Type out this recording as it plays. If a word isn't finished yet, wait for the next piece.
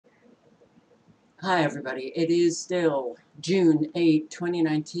Hi everybody, it is still June 8,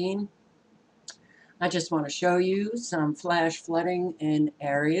 2019. I just want to show you some flash flooding in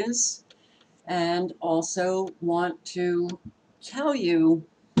areas and also want to tell you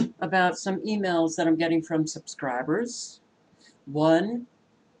about some emails that I'm getting from subscribers. One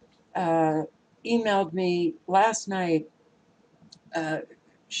emailed me last night,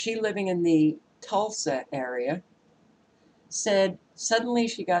 she living in the Tulsa area, said suddenly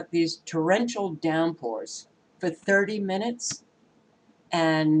she got these torrential downpours for 30 minutes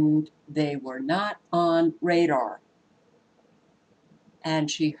and they were not on radar.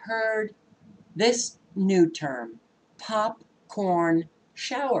 And she heard this new term, popcorn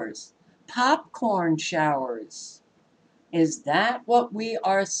showers. Popcorn showers. Is that what we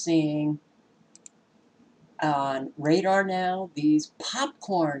are seeing on radar now? These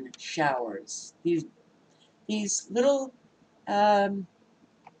popcorn showers. These um,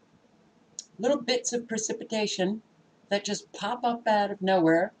 little bits of precipitation that just pop up out of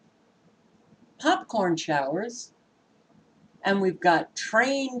nowhere. Popcorn showers. And we've got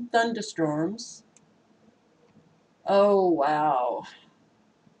train thunderstorms. Oh, wow.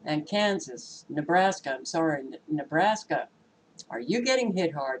 And Kansas, Nebraska, I'm sorry, Nebraska. Are you getting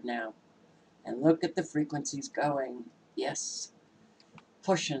hit hard now? And look at the frequencies going. Yes.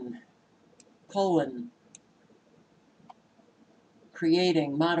 Pushing, pulling,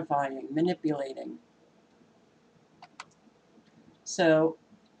 creating, modifying, manipulating. So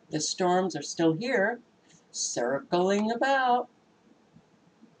the storms are still here, circling about.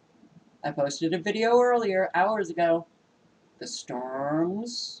 I posted a video earlier, hours ago. The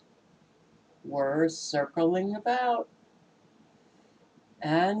storms were circling about.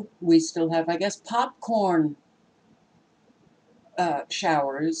 And we still have, I guess, popcorn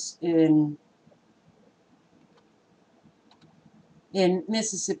showers in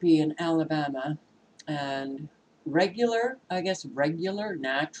Mississippi and Alabama, and regular, I guess, regular,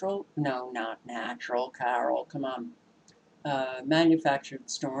 natural, no, not natural, Carol, come on, manufactured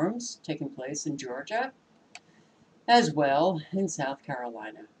storms taking place in Georgia, as well in South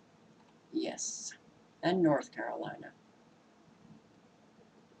Carolina, yes, and North Carolina.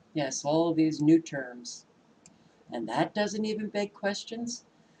 Yes, all of these new terms. And that doesn't even beg questions.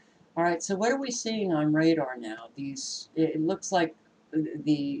 All right, so what are we seeing on radar now? It looks like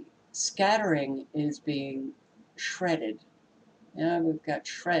the scattering is being shredded. Yeah, we've got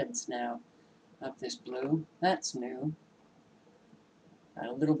shreds now of this blue. That's new. Got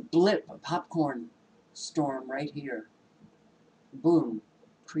a little blip, a popcorn storm right here. Boom,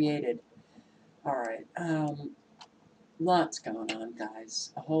 created. All right, lots going on,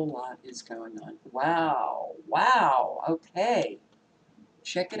 guys. A whole lot is going on. Wow, wow, okay.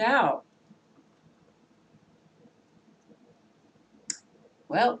 Check it out.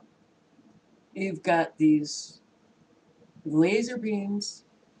 Well, you've got these laser beams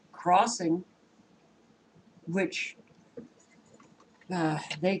crossing, which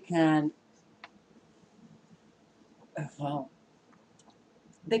they can, well,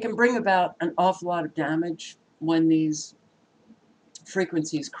 they can bring about an awful lot of damage when these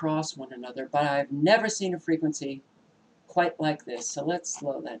frequencies cross one another, but I've never seen a frequency quite like this. So let's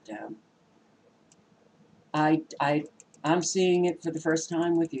slow that down. I'm seeing it for the first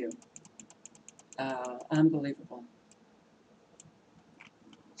time with you. Unbelievable.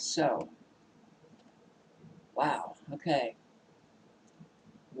 So, wow, okay.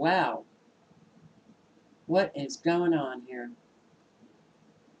 Wow. What is going on here?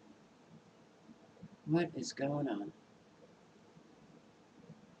 What is going on?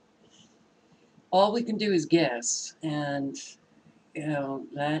 All we can do is guess, and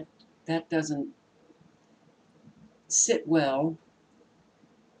that doesn't sit well,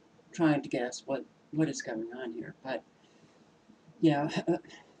 trying to guess what is going on here. But if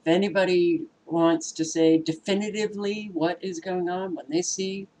anybody wants to say definitively what is going on when they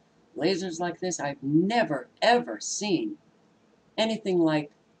see lasers like this, I've never ever seen anything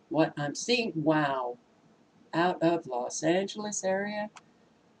like what I'm seeing. Wow, out of Los Angeles area,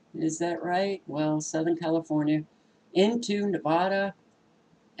 is that right? Well, Southern California into Nevada,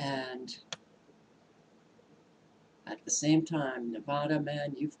 and at the same time, Nevada,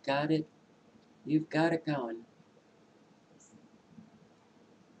 man, you've got it going.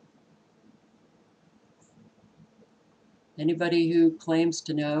 Anybody who claims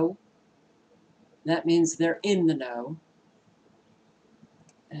to know, that means they're in the know.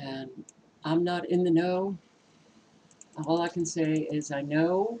 And I'm not in the know. All I can say is I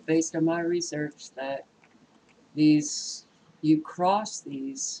know, based on my research, that you cross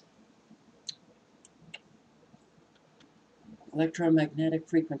these electromagnetic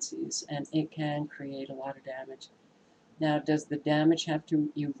frequencies, and it can create a lot of damage. Now, does the damage have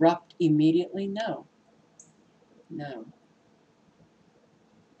to erupt immediately? No. No.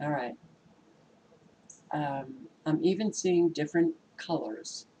 All right. I'm even seeing different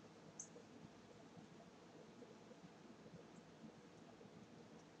colors.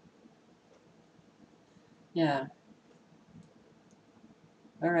 Yeah.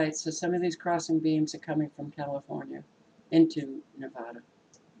 All right, so some of these crossing beams are coming from California into Nevada.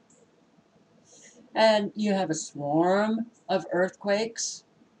 And you have a swarm of earthquakes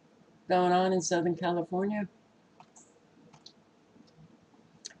going on in Southern California.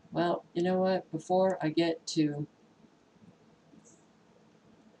 Well, you know what? Before I get to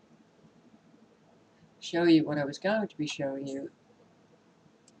show you what I was going to be showing you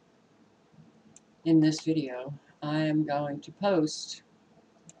in this video, I am going to post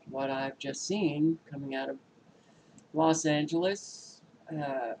what I've just seen coming out of Los Angeles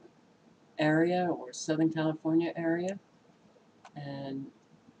area or Southern California area and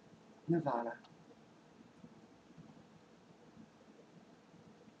Nevada.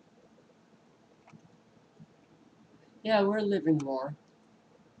 Yeah, we're living more.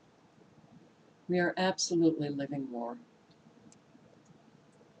 We are absolutely living more.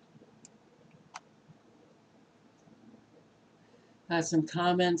 Some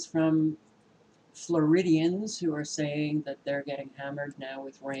comments from Floridians who are saying that they're getting hammered now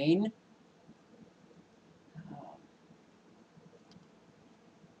with rain.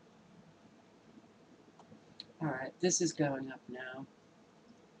 All right, this is going up now.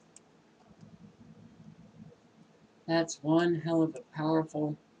 That's one hell of a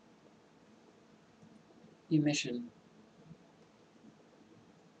powerful emission.